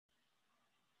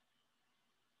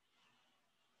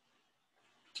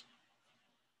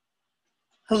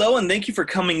Hello, and thank you for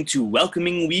coming to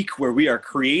Welcoming Week, where we are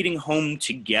creating home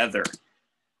together.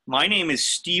 My name is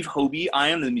Steve Hobe. I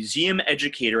am the museum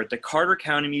educator at the Carter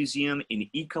County Museum in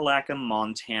Ekalaka,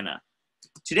 Montana.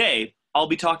 Today, I'll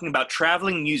be talking about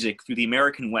traveling music through the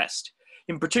American West,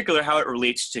 in particular how it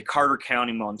relates to Carter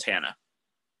County, Montana.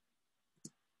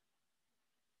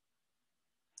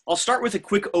 I'll start with a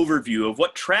quick overview of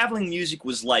what traveling music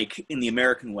was like in the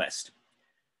American West.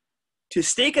 To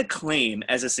stake a claim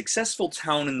as a successful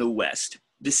town in the West,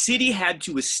 the city had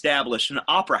to establish an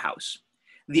opera house.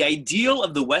 The ideal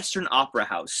of the Western opera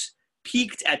house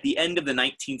peaked at the end of the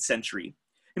 19th century,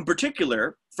 in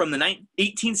particular from the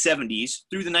 1870s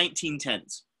through the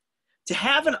 1910s. To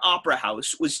have an opera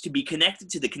house was to be connected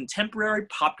to the contemporary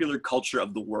popular culture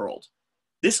of the world.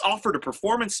 This offered a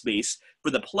performance space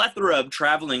for the plethora of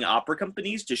traveling opera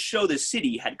companies to show the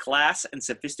city had class and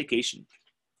sophistication,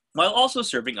 while also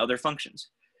serving other functions.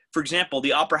 For example,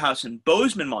 the Opera House in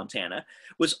Bozeman, Montana,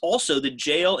 was also the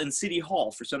jail and city hall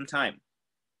for some time.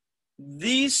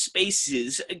 These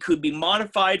spaces could be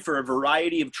modified for a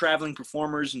variety of traveling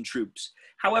performers and troupes.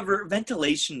 However,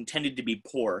 ventilation tended to be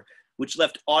poor, which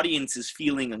left audiences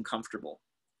feeling uncomfortable.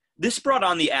 This brought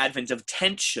on the advent of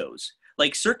tent shows,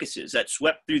 like circuses that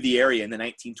swept through the area in the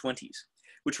 1920s,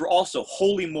 which were also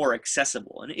wholly more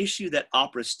accessible, an issue that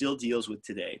opera still deals with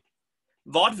today.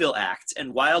 Vaudeville acts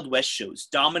and Wild West shows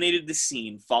dominated the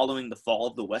scene following the fall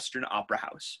of the Western Opera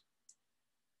House.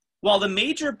 While the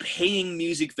major paying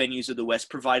music venues of the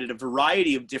West provided a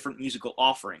variety of different musical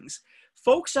offerings,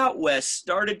 folks out west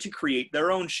started to create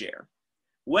their own share.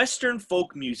 Western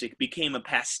folk music became a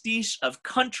pastiche of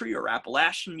country or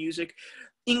Appalachian music,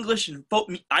 English and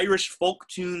Irish folk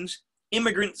tunes,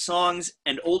 immigrant songs,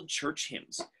 and old church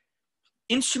hymns.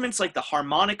 Instruments like the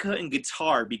harmonica and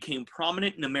guitar became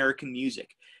prominent in American music,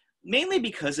 mainly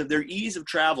because of their ease of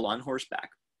travel on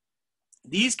horseback.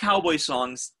 These cowboy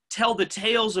songs tell the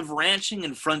tales of ranching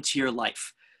and frontier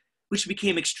life, which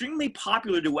became extremely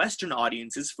popular to Western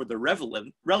audiences for their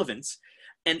relevance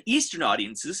and Eastern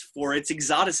audiences for its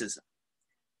exoticism.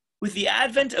 With the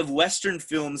advent of Western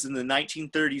films in the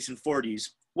 1930s and 40s,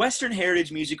 Western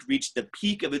heritage music reached the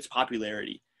peak of its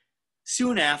popularity.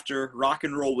 Soon after, rock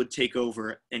and roll would take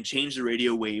over and change the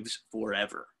radio waves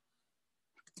forever.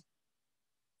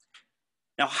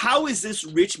 Now, how is this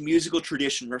rich musical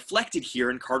tradition reflected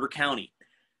here in Carter County?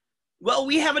 Well,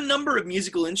 we have a number of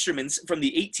musical instruments from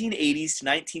the 1880s to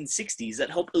 1960s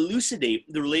that help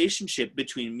elucidate the relationship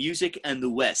between music and the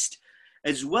West,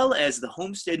 as well as the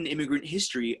homestead and immigrant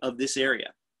history of this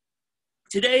area.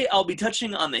 Today, I'll be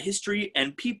touching on the history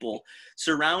and people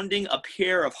surrounding a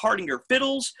pair of Hardanger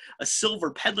Fiddles, a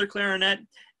silver Pedler Clarinet,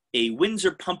 a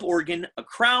Windsor pump organ, a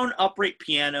Crown upright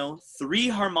piano, 3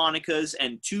 harmonicas,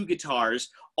 and 2 guitars,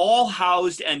 all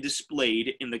housed and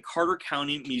displayed in the Carter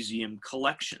County Museum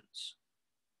collections.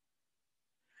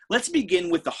 Let's begin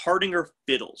with the Hardanger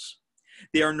Fiddles.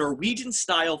 They are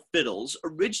Norwegian-style fiddles,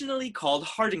 originally called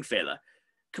Hardingfele,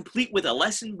 complete with a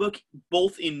lesson book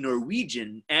both in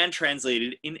Norwegian and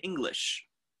translated in English.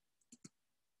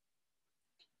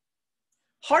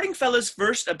 Hardingfeles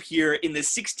first appear in the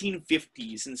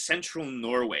 1650s in central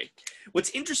Norway. What's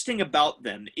interesting about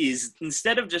them is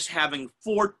instead of just having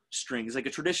 4 strings like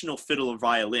a traditional fiddle or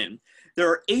violin, there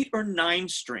are 8 or 9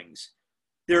 strings.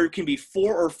 There can be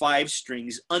 4 or 5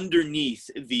 strings underneath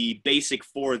the basic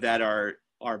 4 that are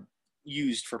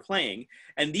used for playing,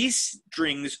 and these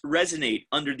strings resonate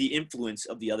under the influence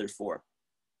of the other 4.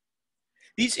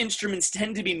 These instruments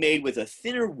tend to be made with a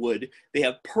thinner wood. They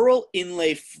have pearl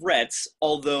inlay frets,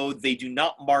 although they do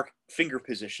not mark finger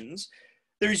positions.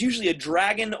 There's usually a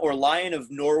dragon or lion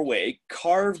of Norway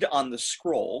carved on the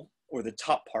scroll, or the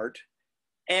top part,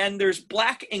 and there's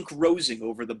black ink rosing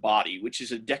over the body, which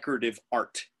is a decorative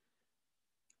art.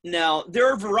 Now, there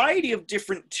are a variety of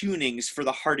different tunings for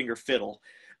the Hardanger fiddle,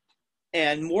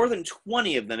 and more than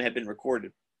 20 of them have been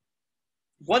recorded.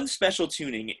 One special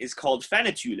tuning is called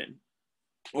Fanatulen,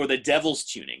 or the Devil's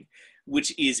tuning,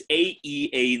 which is A, E,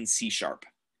 A, and C sharp.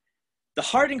 The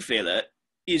Hardingfele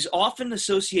is often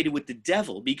associated with the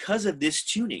devil because of this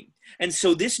tuning, and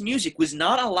so this music was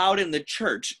not allowed in the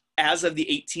church as of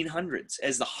the 1800s,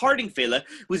 as the Hardingfele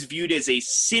was viewed as a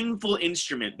sinful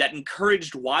instrument that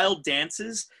encouraged wild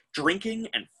dances, drinking,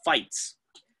 and fights.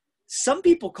 Some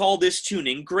people call this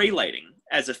tuning graylighting,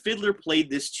 as a fiddler played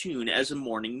this tune as the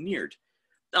morning neared.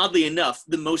 Oddly enough,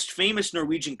 the most famous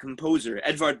Norwegian composer,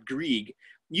 Edvard Grieg,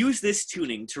 used this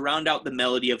tuning to round out the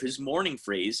melody of his morning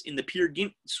phrase in the Peer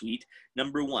Gynt Suite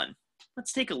No. 1.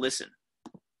 Let's take a listen.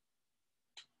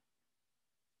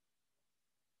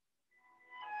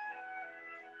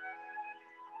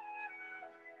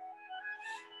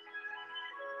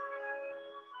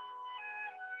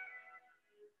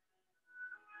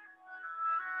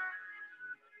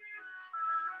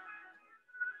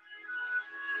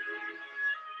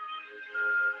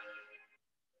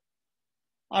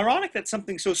 Ironic that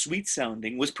something so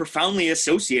sweet-sounding was profoundly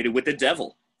associated with the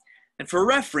devil. And for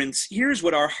reference, here's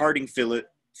what our Hardanger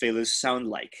Fiddles sound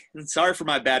like. And sorry for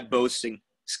my bad boasting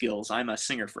skills, I'm a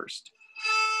singer first.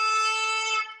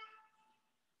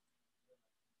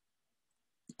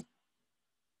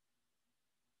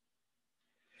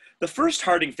 The first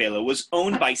Hardanger was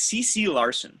owned by C.C.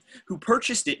 Larsen, who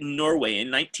purchased it in Norway in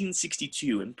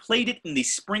 1962 and played it in the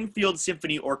Springfield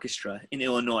Symphony Orchestra in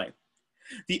Illinois.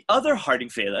 The other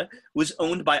Hardanger was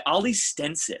owned by Ollie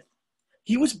Stenseth.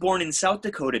 He was born in South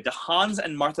Dakota to Hans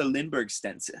and Martha Lindberg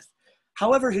Stenseth.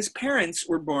 However, his parents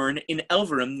were born in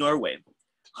Elverum, Norway.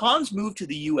 Hans moved to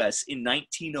the U.S. in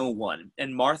 1901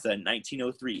 and Martha in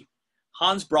 1903.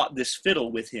 Hans brought this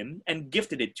fiddle with him and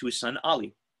gifted it to his son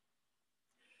Ollie.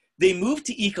 They moved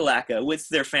to Ekalaka with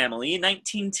their family in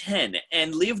 1910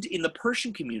 and lived in the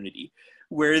Persian community,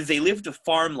 where they lived a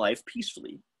farm life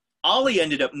peacefully. Ollie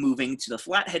ended up moving to the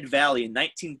Flathead Valley in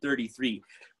 1933,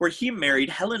 where he married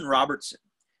Helen Robertson.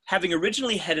 Having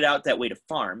originally headed out that way to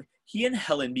farm, he and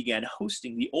Helen began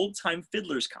hosting the Old Time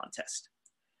Fiddlers contest.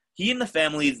 He and the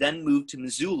family then moved to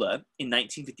Missoula in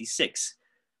 1956,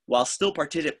 while still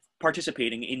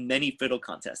participating in many fiddle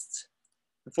contests.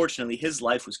 Unfortunately, his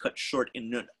life was cut short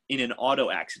in an auto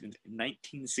accident in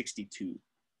 1962.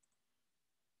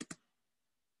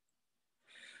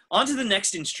 On to the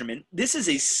next instrument. This is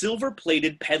a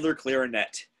silver-plated Pedler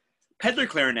Clarinet. Pedler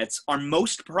Clarinets are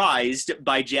most prized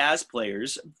by jazz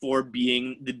players for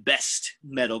being the best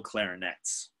metal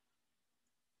clarinets.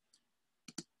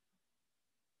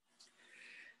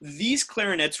 These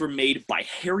clarinets were made by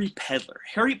Harry Pedler.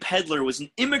 Harry Pedler was an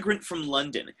immigrant from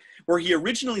London, where he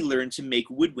originally learned to make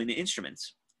woodwind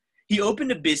instruments. He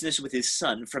opened a business with his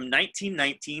son from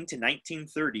 1919 to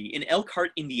 1930 in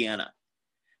Elkhart, Indiana.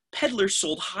 Pedler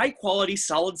sold high-quality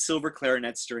solid silver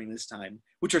clarinets during this time,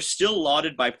 which are still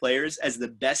lauded by players as the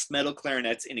best metal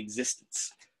clarinets in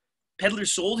existence. Pedler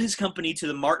sold his company to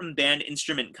the Martin Band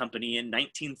Instrument Company in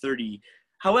 1930.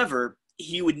 However,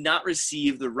 he would not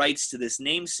receive the rights to this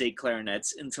namesake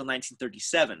clarinets until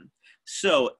 1937.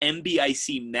 So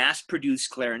MBIC mass-produced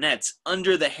clarinets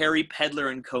under the Harry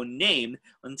Pedler & Co. name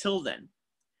until then.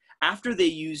 After they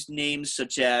used names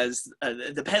such as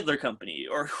the Pedler Company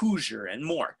or Hoosier and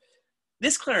more.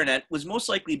 This clarinet was most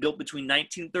likely built between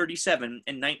 1937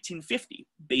 and 1950,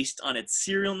 based on its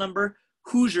serial number,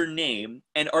 Hoosier name,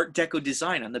 and Art Deco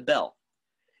design on the bell.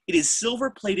 It is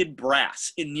silver-plated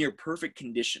brass in near-perfect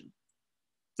condition.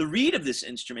 The reed of this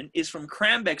instrument is from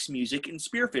Crambeck's Music in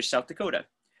Spearfish, South Dakota.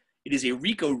 It is a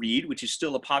Rico reed, which is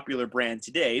still a popular brand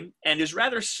today, and is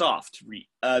rather soft,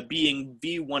 being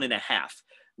V1.5,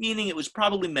 meaning it was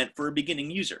probably meant for a beginning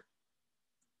user.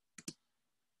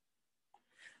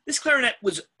 This clarinet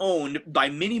was owned by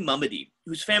Minnie Mumedy,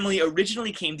 whose family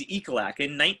originally came to Ekalaka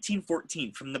in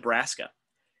 1914 from Nebraska.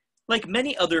 Like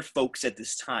many other folks at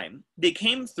this time, they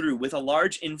came through with a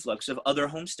large influx of other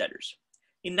homesteaders.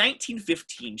 In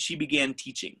 1915, she began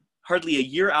teaching, hardly a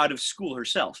year out of school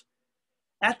herself.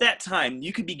 At that time,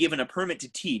 you could be given a permit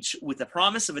to teach with the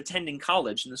promise of attending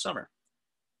college in the summer.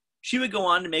 She would go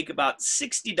on to make about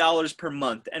 $60 per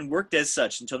month and worked as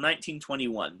such until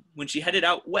 1921, when she headed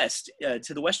out west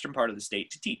to the western part of the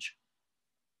state to teach.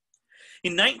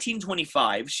 In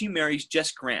 1925, she marries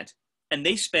Jess Grant, and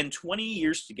they spend 20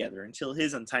 years together until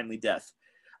his untimely death,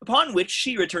 upon which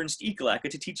she returns to Ekalaka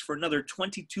to teach for another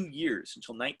 22 years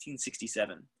until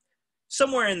 1967.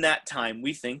 Somewhere in that time,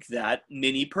 we think that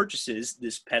Minnie purchases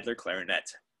this Pedler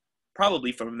clarinet,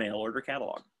 probably from a mail order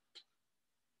catalog.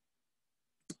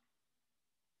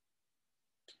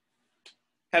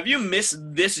 Have you missed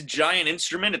this giant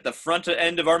instrument at the front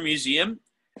end of our museum?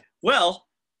 Well,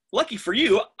 lucky for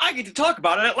you, I get to talk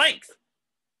about it at length.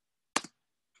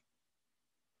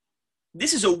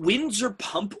 This is a Windsor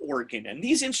pump organ, and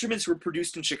these instruments were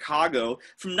produced in Chicago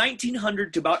from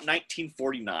 1900 to about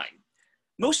 1949.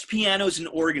 Most pianos and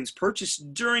organs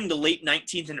purchased during the late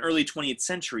 19th and early 20th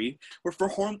century were for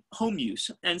home use,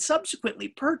 and subsequently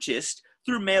purchased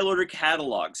through mail-order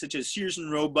catalogs such as Sears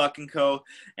and Roebuck & Co.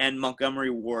 and Montgomery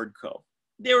Ward Co.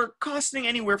 They were costing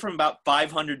anywhere from about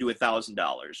 $500 to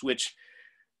 $1,000, which,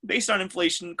 based on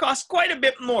inflation, cost quite a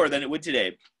bit more than it would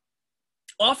today.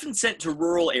 Often sent to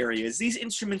rural areas, these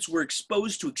instruments were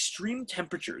exposed to extreme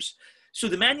temperatures, so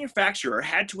the manufacturer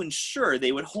had to ensure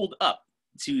they would hold up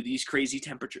to these crazy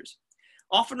temperatures.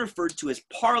 Often referred to as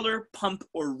parlor, pump,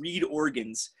 or reed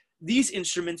organs, these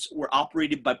instruments were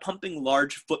operated by pumping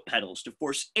large foot pedals to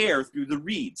force air through the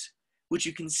reeds, which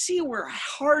you can see were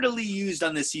heartily used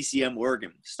on the CCM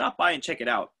organ. Stop by and check it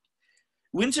out.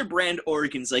 Windsor brand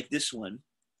organs like this one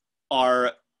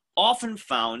are often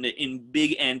found in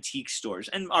big antique stores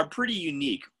and are pretty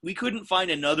unique. We couldn't find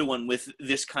another one with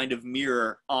this kind of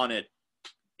mirror on it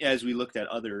as we looked at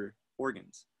other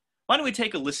organs. Why don't we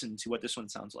take a listen to what this one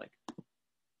sounds like?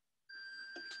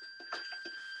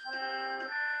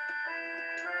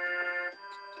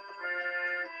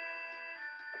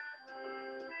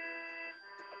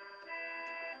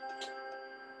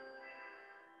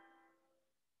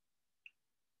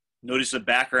 Notice the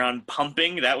background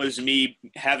pumping? That was me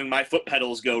having my foot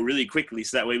pedals go really quickly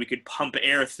so that way we could pump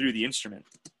air through the instrument.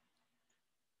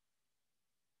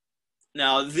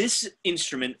 Now, this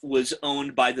instrument was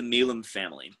owned by the Melum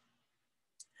family.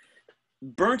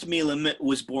 Bernt Melum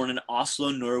was born in Oslo,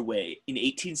 Norway in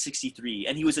 1863,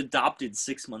 and he was adopted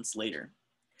 6 months later.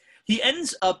 He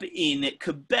ends up in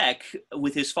Quebec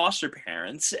with his foster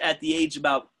parents at the age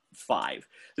about 5.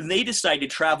 Then they decided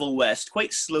to travel west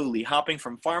quite slowly, hopping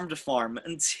from farm to farm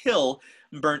until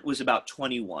Bernt was about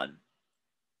 21.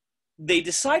 They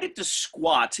decided to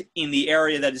squat in the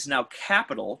area that is now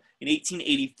Capital in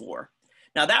 1884.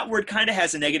 Now that word kind of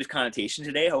has a negative connotation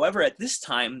today. However, at this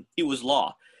time, it was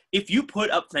law. If you put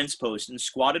up fence posts and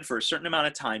squatted for a certain amount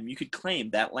of time, you could claim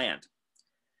that land.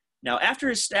 Now, after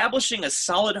establishing a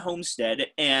solid homestead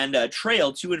and a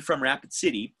trail to and from Rapid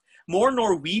City, more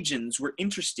Norwegians were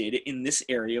interested in this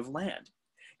area of land.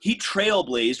 He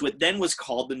trailblazed what then was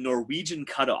called the Norwegian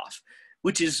Cutoff,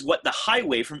 which is what the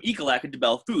highway from Ikkalaka to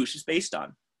Belfouche is based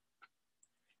on.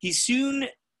 He soon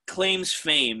claims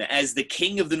fame as the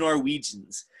king of the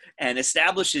Norwegians and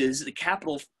establishes the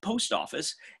Capital Post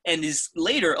Office and is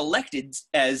later elected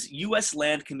as U.S.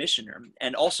 Land Commissioner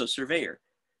and also surveyor.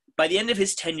 By the end of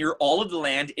his tenure, all of the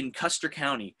land in Custer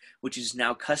County, which is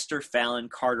now Custer, Fallon,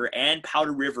 Carter, and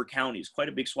Powder River counties, quite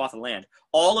a big swath of land,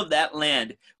 all of that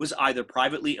land was either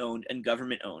privately owned and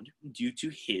government owned due to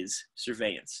his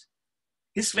surveillance.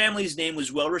 His family's name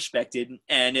was well respected,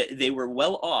 and they were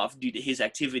well off due to his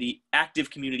active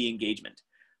community engagement.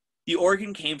 The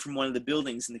organ came from one of the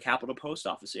buildings in the Capital Post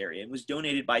Office area and was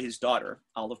donated by his daughter,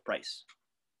 Olive Price.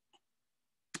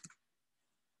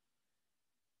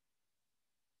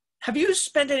 Have you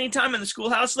spent any time in the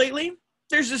schoolhouse lately?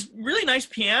 There's this really nice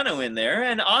piano in there,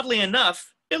 and oddly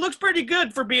enough, it looks pretty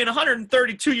good for being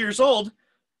 132 years old.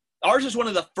 Ours is one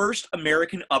of the first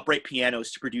American upright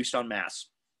pianos to produce en masse.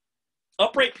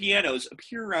 Upright pianos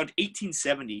appear around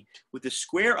 1870, with the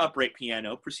square upright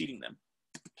piano preceding them.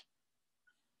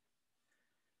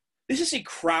 This is a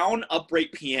Crown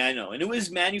upright piano, and it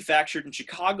was manufactured in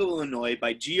Chicago, Illinois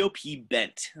by G.O.P.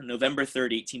 Bent on November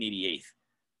 3rd, 1888.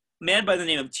 A man by the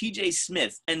name of T.J.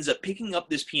 Smith ends up picking up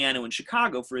this piano in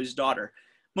Chicago for his daughter,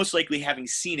 most likely having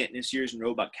seen it in his Sears and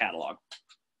Roebuck catalog.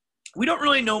 We don't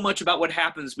really know much about what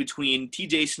happens between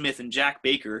T.J. Smith and Jack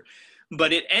Baker,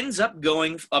 but it ends up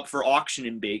going up for auction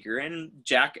in Baker, and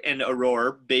Jack and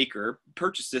Aurora Baker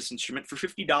purchased this instrument for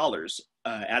 $50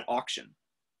 at auction.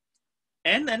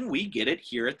 And then we get it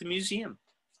here at the museum.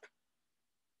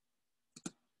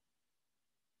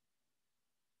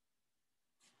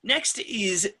 Next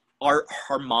is our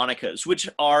harmonicas, which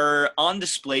are on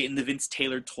display in the Vince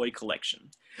Taylor toy collection.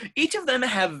 Each of them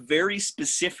have very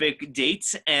specific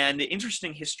dates and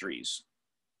interesting histories.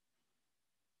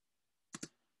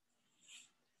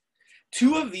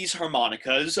 Two of these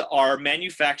harmonicas are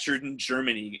manufactured in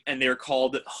Germany, and they're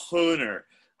called Hohner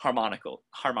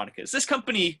harmonicas. This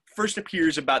company first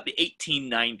appears about the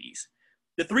 1890s.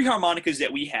 The three harmonicas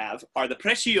that we have are the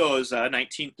Preciosa,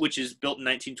 which is built in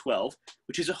 1912,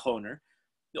 which is a Hohner.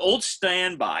 The Old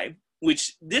Standby,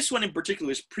 which this one in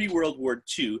particular is pre-World War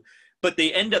II, but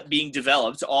they end up being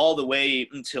developed all the way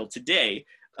until today,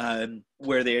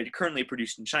 where they are currently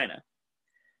produced in China.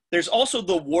 There's also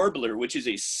the Warbler, which is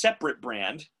a separate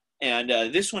brand, and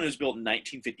this one was built in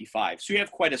 1955. So you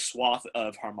have quite a swath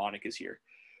of harmonicas here.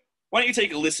 Why don't you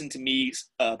take a listen to me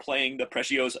playing the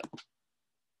Preciosa?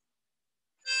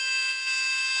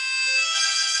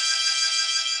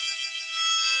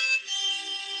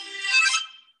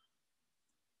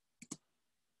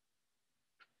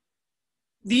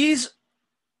 These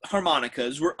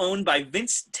harmonicas were owned by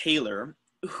Vince Taylor,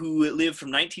 who lived from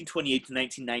 1928 to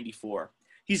 1994.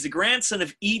 He's the grandson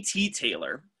of E.T.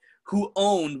 Taylor, who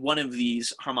owned one of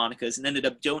these harmonicas and ended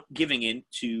up giving it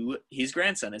to his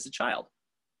grandson as a child.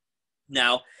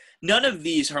 Now, none of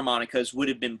these harmonicas would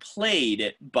have been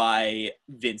played by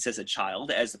Vince as a child,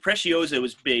 as the Preciosa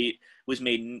was made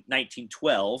in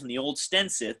 1912, and the Old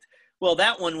Stensith, well,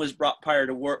 that one was brought prior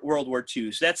to World War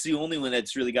II, so that's the only one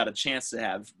that's really got a chance to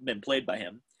have been played by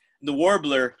him. The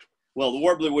Warbler, well, the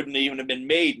Warbler wouldn't even have been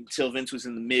made until Vince was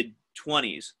in the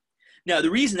mid-20s. Now, the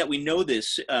reason that we know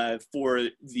this for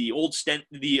the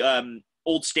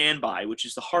old standby, which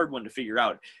is the hard one to figure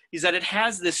out, is that it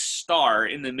has this star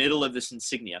in the middle of this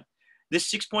insignia. This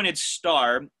six-pointed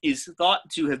star is thought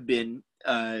to have been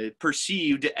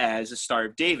perceived as a Star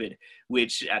of David,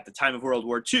 which at the time of World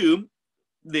War II,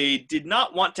 they did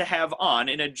not want to have on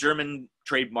in a German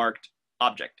trademarked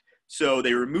object. So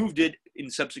they removed it in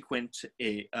subsequent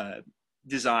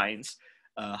designs.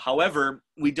 However,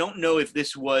 we don't know if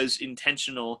this was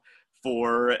intentional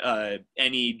for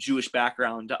any Jewish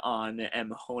background on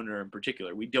M. Hohner in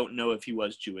particular. We don't know if he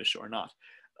was Jewish or not.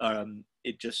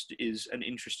 It just is an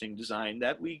interesting design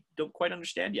that we don't quite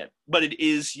understand yet. But it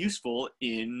is useful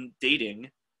in dating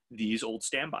these old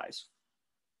standbys.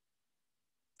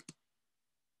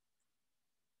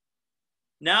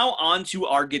 Now on to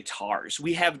our guitars.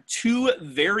 We have two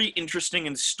very interesting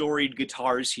and storied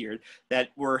guitars here that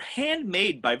were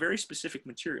handmade by very specific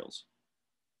materials.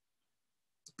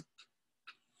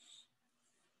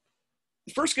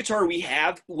 The first guitar we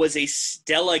have was a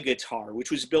Stella guitar,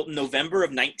 which was built in November of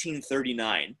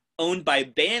 1939, owned by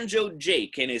Banjo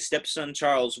Jake and his stepson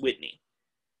Charles Whitney.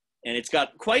 And it's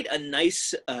got quite a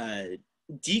nice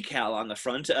decal on the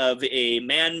front of a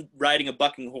man riding a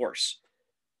bucking horse.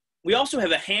 We also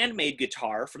have a handmade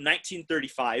guitar from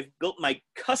 1935 built by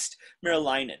Kust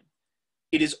Merlinen.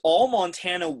 It is all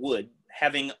Montana wood,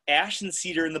 having ash and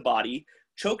cedar in the body,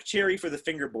 choke cherry for the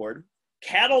fingerboard,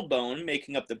 cattle bone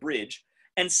making up the bridge,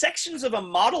 and sections of a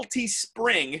Model T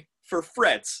spring for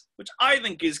frets, which I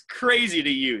think is crazy to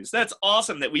use. That's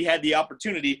awesome that we had the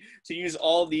opportunity to use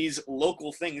all these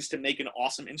local things to make an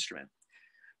awesome instrument.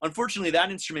 Unfortunately,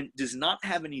 that instrument does not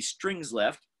have any strings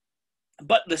left,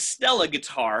 but the Stella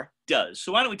guitar does.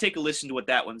 So why don't we take a listen to what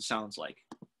that one sounds like.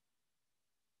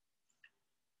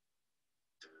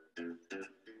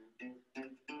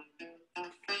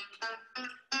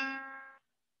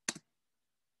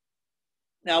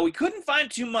 Now, we couldn't find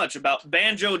too much about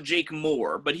Banjo Jake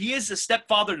Moore, but he is the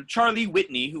stepfather to Charlie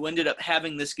Whitney, who ended up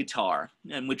having this guitar,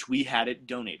 in which we had it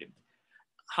donated.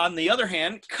 On the other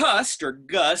hand, Kust, or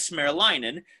Gus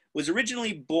Merlinen, was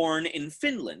originally born in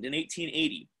Finland in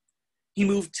 1880. He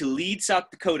moved to Leeds, South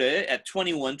Dakota at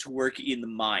 21 to work in the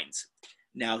mines.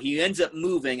 Now, he ends up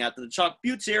moving out to the Chalk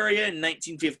Buttes area in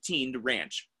 1915 to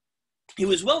ranch. He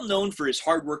was well known for his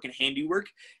hard work and handiwork,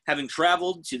 having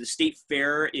traveled to the state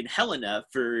fair in Helena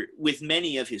with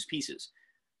many of his pieces.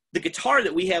 The guitar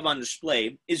that we have on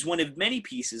display is one of many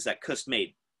pieces that Kust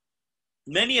made.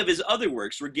 Many of his other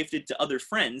works were gifted to other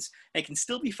friends and can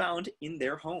still be found in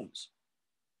their homes.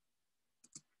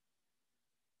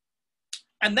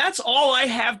 And that's all I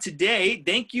have today.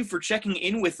 Thank you for checking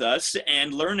in with us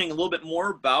and learning a little bit more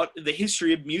about the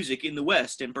history of music in the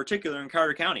West, in particular in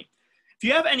Carter County. If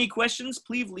you have any questions,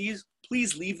 please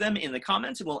leave them in the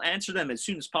comments and we'll answer them as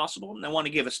soon as possible. And I want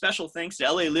to give a special thanks to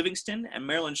L.A. Livingston and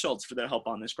Marilyn Schultz for their help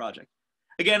on this project.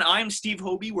 Again, I'm Steve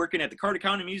Hobe, working at the Carter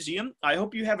County Museum. I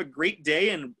hope you have a great day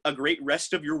and a great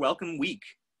rest of your welcome week.